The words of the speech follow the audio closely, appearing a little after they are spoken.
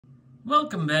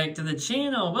Welcome back to the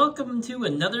channel. Welcome to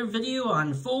another video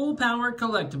on Full Power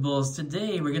Collectibles.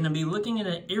 Today we're going to be looking at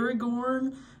an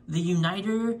Aragorn the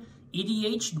Uniter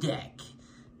EDH deck.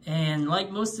 And like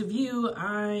most of you,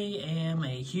 I am a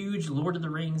huge Lord of the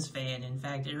Rings fan. In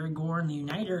fact, Aragorn the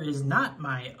Uniter is not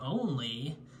my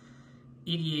only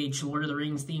EDH Lord of the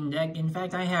Rings themed deck. In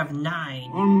fact, I have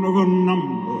 9. One of a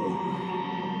number.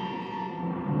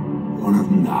 One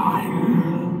of 9.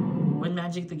 When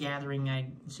Magic the Gathering, I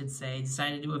should say,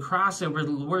 decided to do a crossover with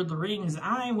Lord of the Rings,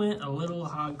 I went a little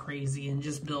hog crazy and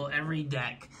just built every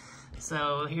deck.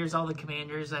 So here's all the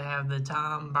commanders. I have the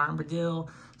Tom Bombadil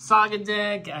Saga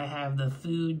deck. I have the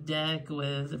Food deck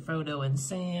with Frodo and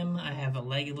Sam. I have a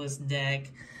Legolas deck.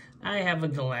 I have a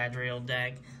Galadriel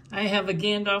deck. I have a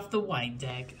Gandalf the White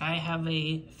deck. I have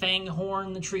a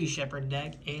Fanghorn the Tree Shepherd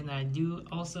deck. And I do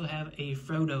also have a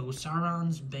Frodo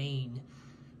Sauron's Bane.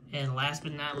 And last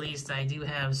but not least, I do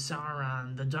have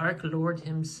Sauron, the Dark Lord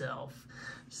himself.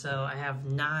 So I have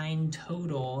 9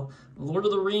 total Lord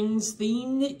of the Rings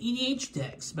themed EDH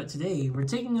decks. But today we're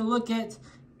taking a look at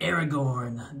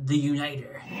Aragorn the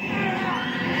Uniter.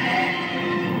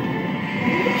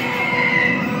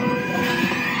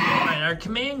 Alright, our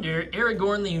commander,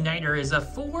 Aragorn the Uniter, is a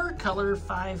 4-color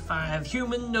 5/5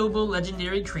 human noble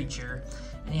legendary creature.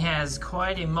 And he has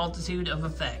quite a multitude of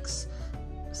effects.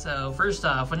 So first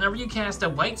off, whenever you cast a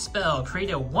white spell,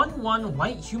 create a 1/1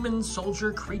 white human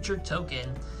soldier creature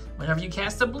token. Whenever you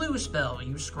cast a blue spell,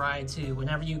 you scry 2.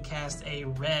 Whenever you cast a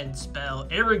red spell,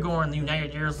 Aragorn the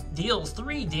Uniter deals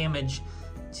 3 damage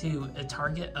to a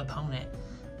target opponent.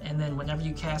 And then whenever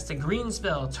you cast a green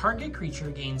spell, target creature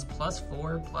gains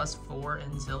 +4/+4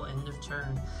 until end of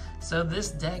turn. So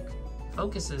this deck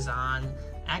focuses on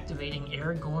activating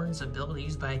Aragorn's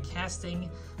abilities by casting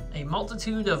a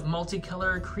multitude of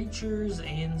multicolor creatures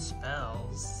and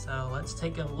spells. So let's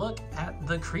take a look at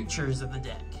the creatures of the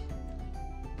deck.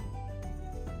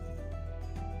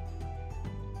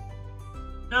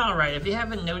 Alright, if you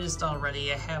haven't noticed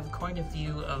already, I have quite a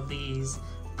few of these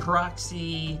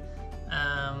proxy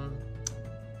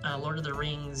Lord of the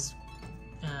Rings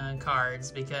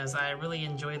cards because I really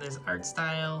enjoy this art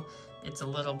style. It's a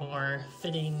little more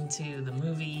fitting to the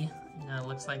movie. You know, it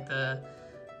looks like the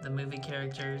movie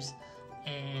characters.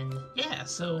 And yeah,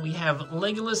 so we have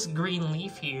Legolas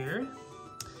Greenleaf here,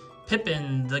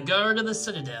 Pippin, the Guard of the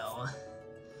Citadel,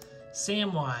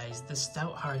 Samwise, the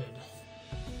Stout-Hearted,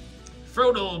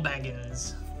 Frodo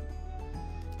Baggins,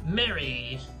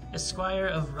 Merry, Esquire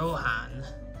of Rohan,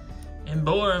 and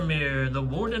Boromir, the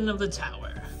Warden of the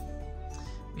Tower.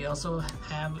 We also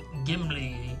have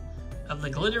Gimli of the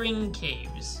Glittering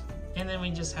Caves. And then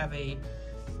we just have a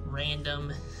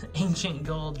random Ancient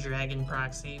Gold Dragon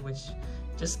proxy, which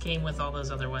just came with all those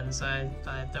other ones, so I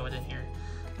thought I'd throw it in here.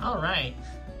 Alright,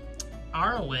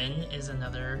 Arwen is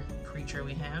another creature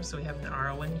we have. So we have an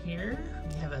Arwen here.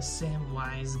 We have a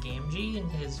Samwise Gamgee and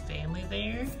his family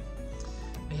there.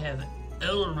 We have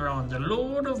Elrond, the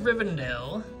Lord of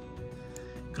Rivendell.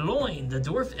 Gloin, the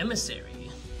Dwarf Emissary.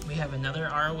 We have another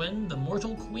Arwen, the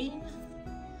Mortal Queen.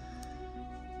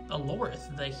 Alorith,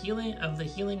 the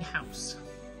Healing House.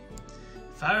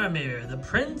 Faramir, the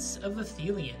Prince of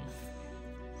Athelion.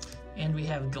 And we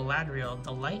have Galadriel,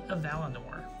 the Light of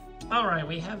Valinor. Alright,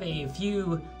 we have a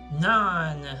few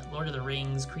non-Lord of the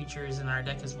Rings creatures in our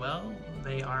deck as well.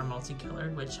 They are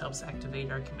multicolored, which helps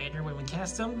activate our commander when we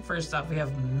cast them. First off, we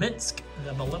have Minsk,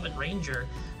 the Beloved Ranger,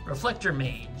 Reflector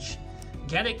Mage,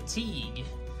 Gaddock Teague,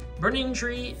 Burning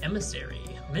Tree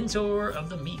Emissary, Mentor of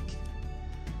the Meek,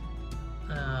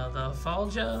 the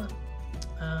Falja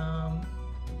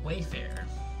Wayfarer,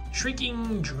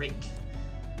 Shrieking Drake,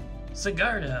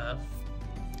 Sigarda,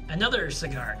 another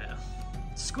Sigarda,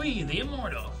 Squee the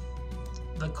Immortal,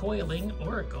 the Coiling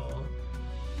Oracle,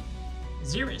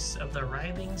 Xeris of the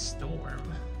Writhing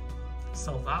Storm,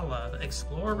 Selvala, the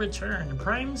Explorer Return,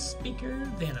 Prime Speaker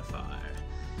Vanifar,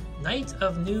 Knight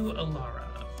of New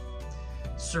Alara,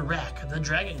 Serac the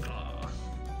Dragonclaw.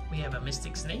 We have a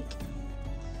Mystic Snake.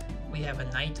 We have a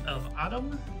Knight of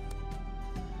Autumn,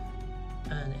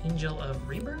 an Angel of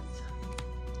Rebirth,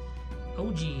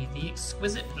 OG, the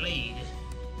Exquisite Blade,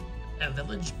 a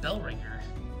Village Bellringer,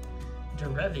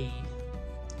 Derevi,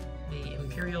 the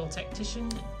Imperial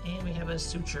Tactician, and we have a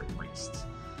Suture Priest.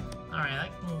 Alright,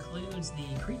 that concludes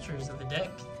the creatures of the deck.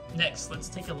 Next, let's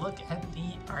take a look at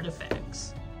the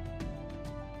artifacts.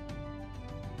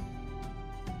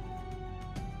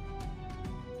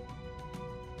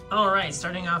 Alright,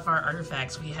 starting off our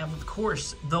artifacts, we have, of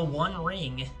course, the One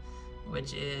Ring,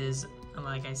 which is,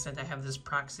 like I said, I have this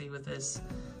proxy with this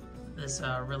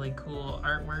really cool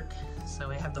artwork. So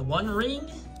we have the One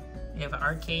Ring, We have an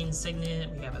Arcane Signet,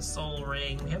 we have a Soul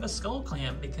Ring, we have a Skull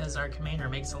Clamp because our commander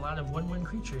makes a lot of 1/1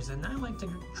 creatures and I like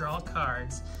to draw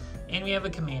cards. And we have a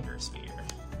Commander Sphere.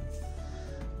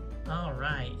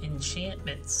 Alright,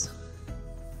 enchantments.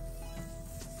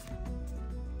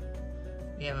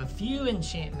 We have a few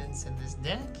enchantments in this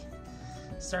deck.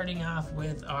 Starting off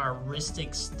with our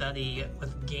Rhystic Study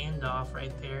with Gandalf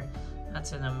right there.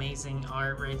 That's an amazing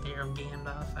art right there of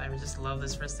Gandalf. I just love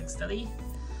this Rhystic Study.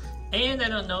 And I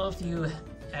don't know if you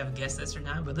have guessed this or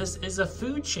not, but this is a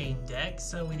Food Chain deck.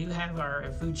 So we do have our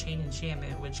Food Chain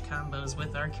enchantment, which combos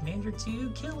with our commander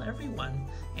to kill everyone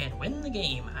and win the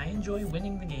game. I enjoy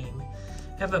winning the game.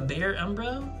 Have a Bear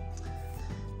Umbra,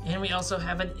 and we also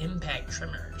have an Impact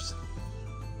Tremors.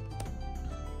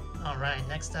 Alright,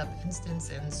 next up, instants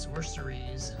and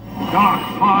sorceries. Dark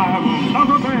fire will not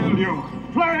avail you.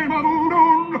 Flame of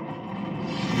Udun!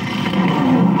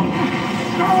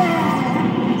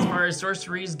 As far as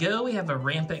sorceries go, we have a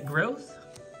Rampant Growth.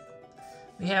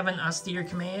 We have an Austere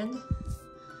Command,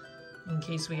 in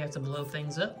case we have to blow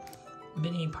things up.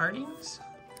 Many Partings.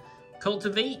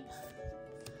 Cultivate.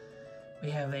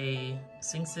 We have a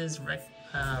Sphinx's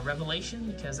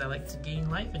Revelation, because I like to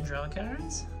gain life and draw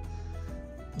cards.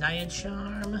 Naiad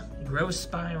Charm, Growth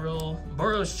Spiral,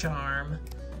 Boros Charm,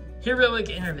 Heroic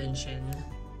Intervention,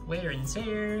 Wear and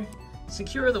Tear,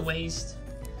 Secure the Waste,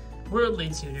 Worldly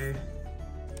Tutor,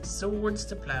 Swords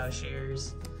to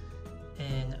Plowshares,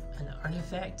 and an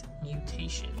Artifact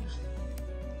Mutation.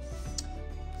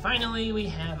 Finally, we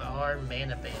have our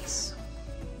mana base.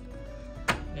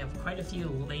 We have quite a few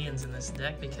lands in this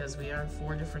deck because we are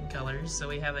 4 different colors. So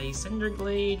we have a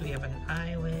Cinderglade, we have an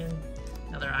island,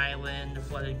 another island,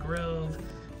 Flooded Grove,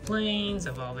 Plains,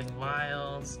 Evolving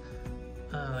Wilds,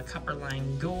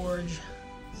 Copperline Gorge,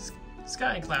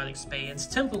 Skycloud Expanse,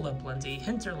 Temple of Plenty,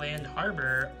 Hinterland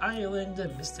Harbor, Island,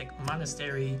 Mystic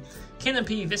Monastery,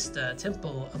 Canopy Vista,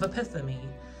 Temple of Epiphany,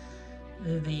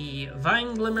 the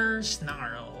Vine Glimmer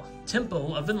Snarl,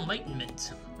 Temple of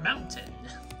Enlightenment, Mountain,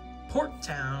 Port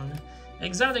Town,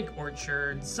 Exotic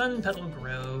Orchard, Sun Petal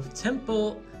Grove,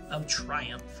 Temple of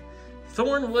Triumph,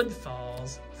 Thornwood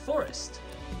Falls, Forest,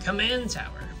 Command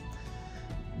Tower,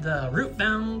 the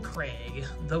Rootbound Crag,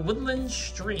 the Woodland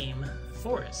Stream,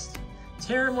 Forest,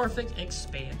 Terramorphic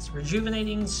Expanse,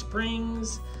 Rejuvenating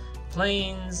Springs,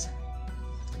 Plains,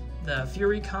 the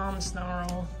Fury Calm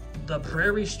Snarl, the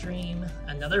Prairie Stream,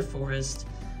 another Forest,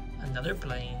 another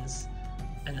Plains,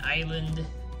 an Island,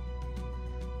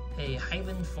 a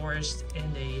Highland Forest,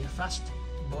 and a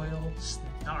Frostboil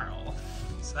Snarl.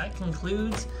 So that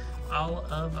concludes all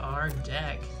of our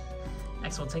deck.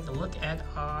 Next, we'll take a look at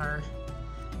our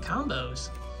combos.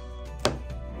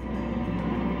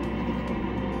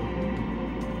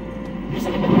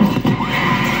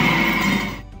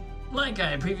 Like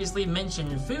I previously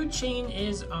mentioned, Food Chain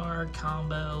is our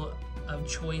combo of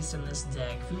choice in this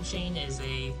deck. Food Chain is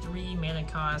a 3 mana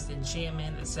cost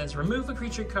enchantment that says remove a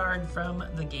creature card from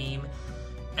the game,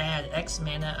 add X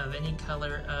mana of any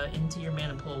color into your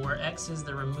mana pool, where X is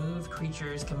the removed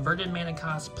creature's converted mana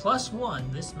cost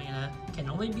 +1. This mana can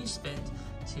only be spent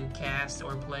to cast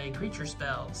or play creature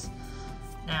spells.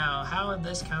 Now, how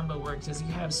this combo works is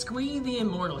you have Squee the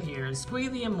Immortal here. Squee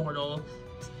the Immortal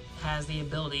has the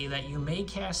ability that you may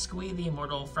cast Squee the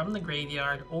Immortal from the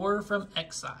graveyard or from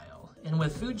exile. And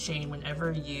with Food Chain,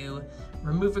 whenever you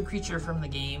remove a creature from the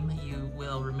game, you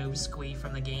will remove Squee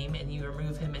from the game, and you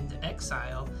remove him into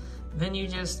exile, then you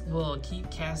just will keep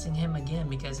casting him again,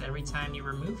 because every time you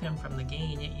remove him from the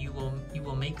game, you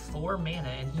will make 4 mana,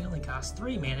 and he only costs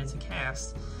 3 mana to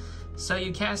cast. So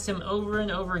you cast him over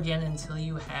and over again until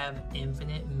you have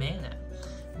infinite mana.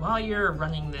 While you're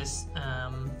running this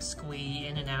Squee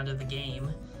in and out of the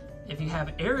game, if you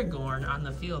have Aragorn on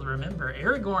the field, remember,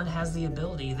 Aragorn has the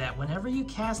ability that whenever you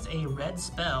cast a red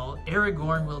spell,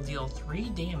 Aragorn will deal 3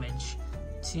 damage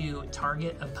to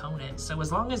target opponent. So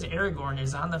as long as Aragorn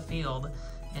is on the field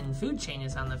and Food Chain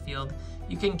is on the field,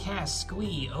 you can cast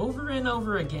Squee over and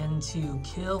over again to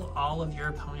kill all of your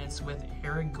opponents with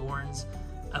Aragorn's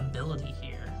ability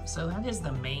here. So that is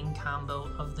the main combo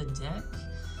of the deck,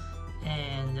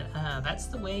 and that's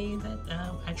the way that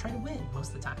I try to win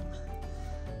most of the time.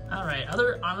 Alright,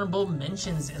 other honorable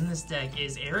mentions in this deck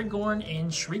is Aragorn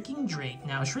and Shrieking Drake.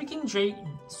 Now, Shrieking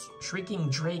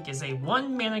Drake is a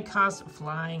 1 mana cost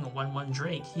flying 1/1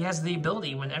 Drake. He has the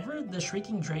ability, whenever the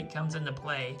Shrieking Drake comes into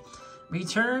play,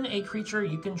 return a creature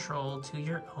you control to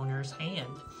your owner's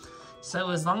hand. So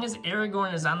as long as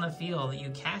Aragorn is on the field, you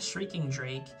cast Shrieking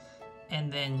Drake,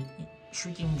 and then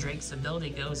Shrieking Drake's ability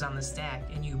goes on the stack,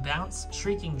 and you bounce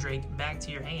Shrieking Drake back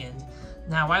to your hand.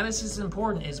 Now, why this is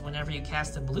important is whenever you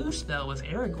cast a blue spell with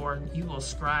Aragorn, you will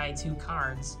scry 2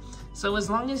 cards. So as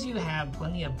long as you have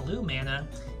plenty of blue mana,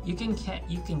 you can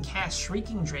cast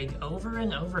Shrieking Drake over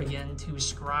and over again to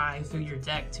scry through your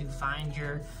deck to find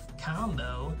your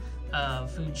combo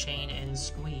of Food Chain and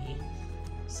Squee.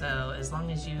 So as long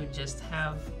as you just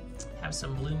have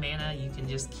some blue mana, you can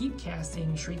just keep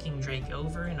casting Shrieking Drake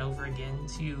over and over again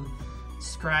to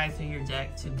scry through your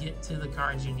deck to get to the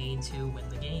cards you need to win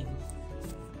the game.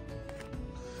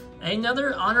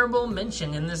 Another honorable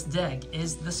mention in this deck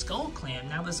is the Skull Clamp.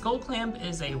 Now the Skull Clamp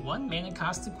is a 1 mana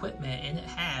cost equipment, and it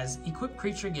has equipped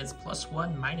creature gets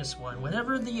 +1/-1.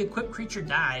 Whenever the equipped creature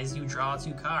dies, you draw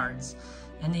 2 cards,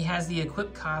 and it has the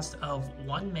equip cost of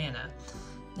 1 mana.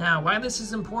 Now why this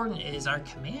is important is our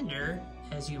commander,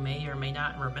 as you may or may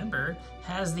not remember,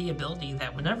 has the ability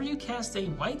that whenever you cast a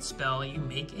white spell, you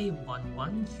make a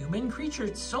 1/1 human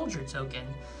creature soldier token.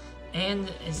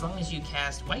 And as long as you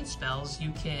cast white spells,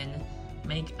 you can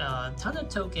make a ton of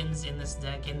tokens in this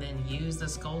deck and then use the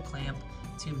Skull Clamp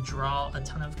to draw a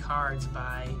ton of cards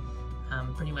by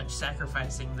pretty much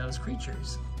sacrificing those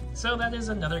creatures. So that is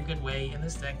another good way in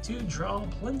this deck to draw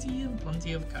plenty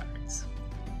of cards.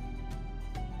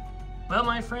 Well,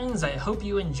 my friends, I hope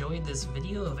you enjoyed this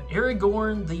video of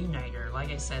Aragorn the Uniter. Like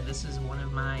I said, this is one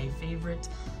of my favorite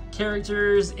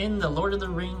characters in the Lord of the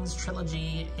Rings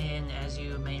trilogy, and as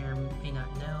you may or may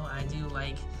not know, I do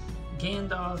like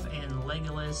Gandalf and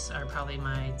Legolas are probably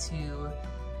my 2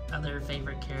 other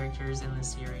favorite characters in the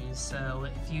series. So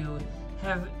if you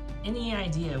have any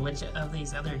idea which of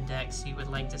these other decks you would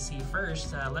like to see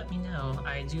first, let me know.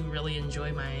 I do really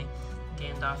enjoy my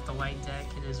Gandalf the White deck.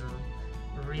 It is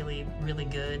really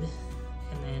good.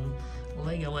 And then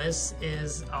Legolas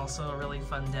is also a really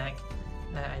fun deck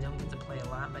that I don't get to play a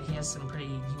lot, but he has some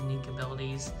pretty unique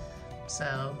abilities.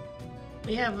 So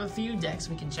we have a few decks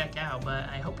we can check out, but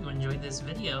I hope you enjoyed this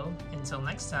video. Until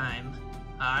next time,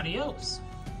 adios!